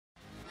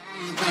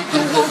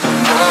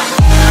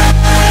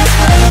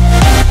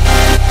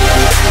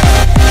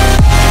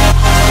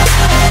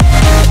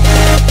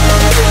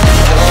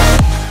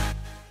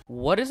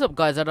What is up,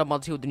 guys?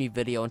 ZRMODZ here with a new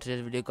video. In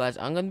today's video, guys,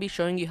 I'm going to be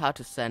showing you how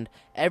to send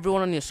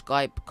everyone on your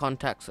Skype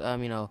contacts,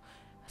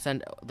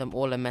 send them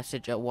all a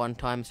message at one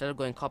time instead of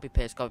going copy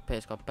paste, copy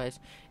paste, copy paste.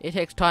 It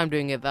takes time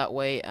doing it that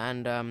way,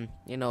 and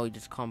you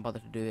just can't bother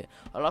to do it.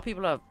 A lot of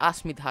people have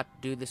asked me how to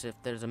do this, if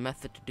there's a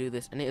method to do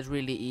this, and it is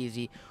really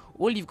easy.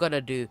 All you've got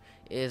to do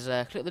is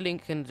click the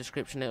link in the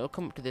description. It'll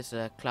come up to this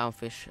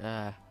clownfish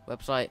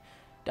website.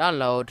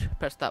 Download,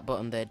 press that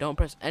button there. Don't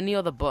press any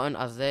other button,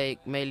 as they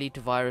may lead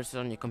to viruses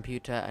on your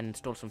computer and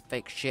install some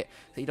fake shit,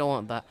 so you don't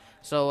want that.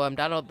 So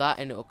download that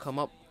and it'll come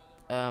up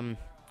on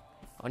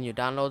your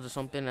downloads or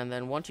something, and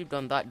then once you've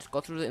done that, just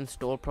go through the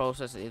install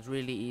process. It's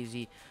really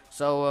easy.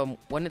 So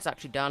when it's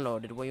actually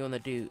downloaded, what you want to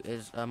do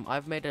is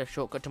I've made a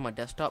shortcut to my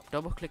desktop.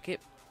 Double click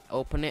it,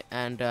 open it,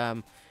 and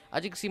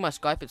as you can see, my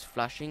Skype is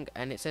flashing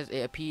and it says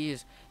it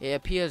appears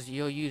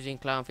you're using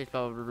clownfish,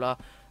 blah blah blah.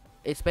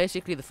 It's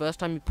basically the first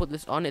time you put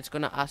this on, it's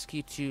gonna ask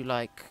you to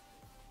like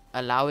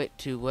allow it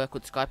to work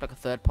with Skype like a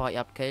third-party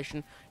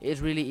application. It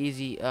is really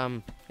easy.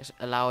 Just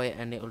allow it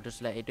and it'll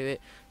just let you do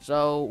it.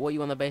 So what you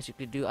want to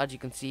basically do, as you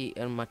can see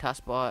in my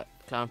taskbar,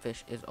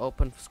 clownfish is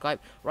open for Skype.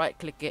 Right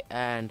click it,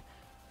 and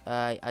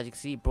as you can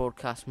see,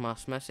 broadcast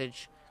mass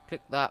message.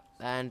 Click that,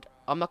 and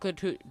I'm not going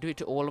to do it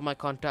to all of my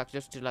contacts,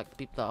 just to like the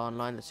people that are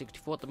online. There's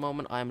 64 at the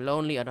moment. I'm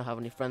lonely, I don't have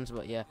any friends,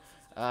 but yeah.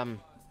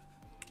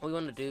 All you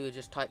want to do is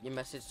just type your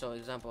message. So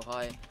example,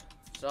 hi,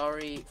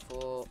 sorry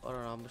for, I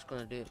don't know, I'm just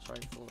going to do it, sorry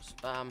for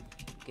spam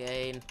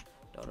gain ...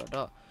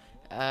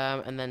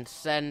 and then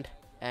send.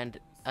 And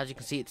as you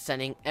can see, it's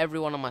sending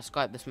everyone on my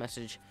Skype this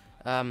message.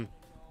 And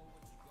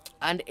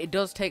it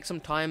does take some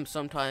time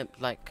sometimes.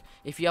 Like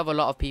if you have a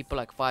lot of people,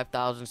 like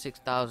 5,000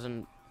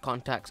 6,000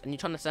 contacts, and you're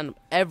trying to send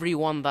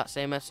everyone that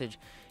same message,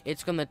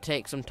 it's gonna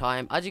take some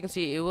time. As you can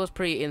see, it was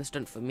pretty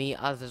instant for me,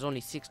 as there's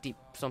only 60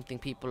 something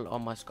people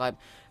on my Skype,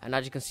 and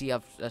as you can see,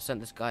 I've sent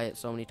this guy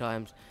so many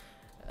times.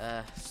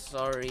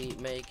 Sorry,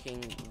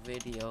 making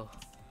video.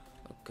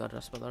 Oh god, did I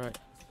spell that right?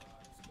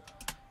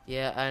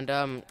 Yeah, and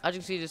as you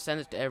can see, just send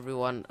it to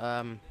everyone.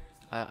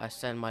 I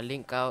send my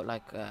link out,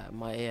 like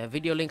my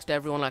video links to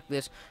everyone like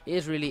this. It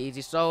is really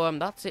easy. So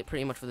that's it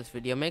pretty much for this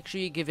video. Make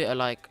sure you give it a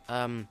like,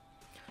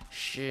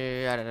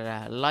 share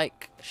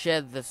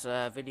this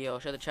video,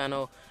 share the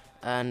channel,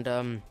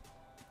 and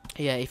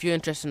yeah, if you're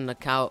interested in an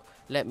account,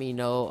 let me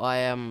know. I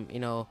am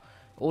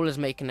always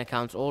making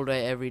accounts all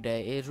day every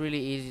day. It's really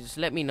easy. Just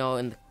let me know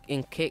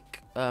in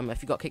Kick.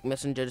 If you got Kick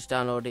Messenger, just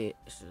download it.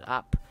 It's an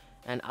app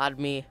and add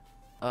me.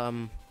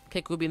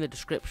 Kick will be in the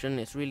description.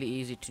 It's really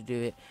easy to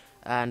do it,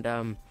 and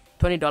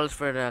 $20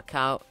 for an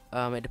account.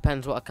 It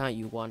depends what account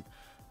you want.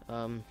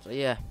 So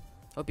yeah,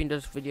 hope you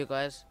enjoyed this video,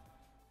 guys.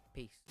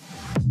 Peace.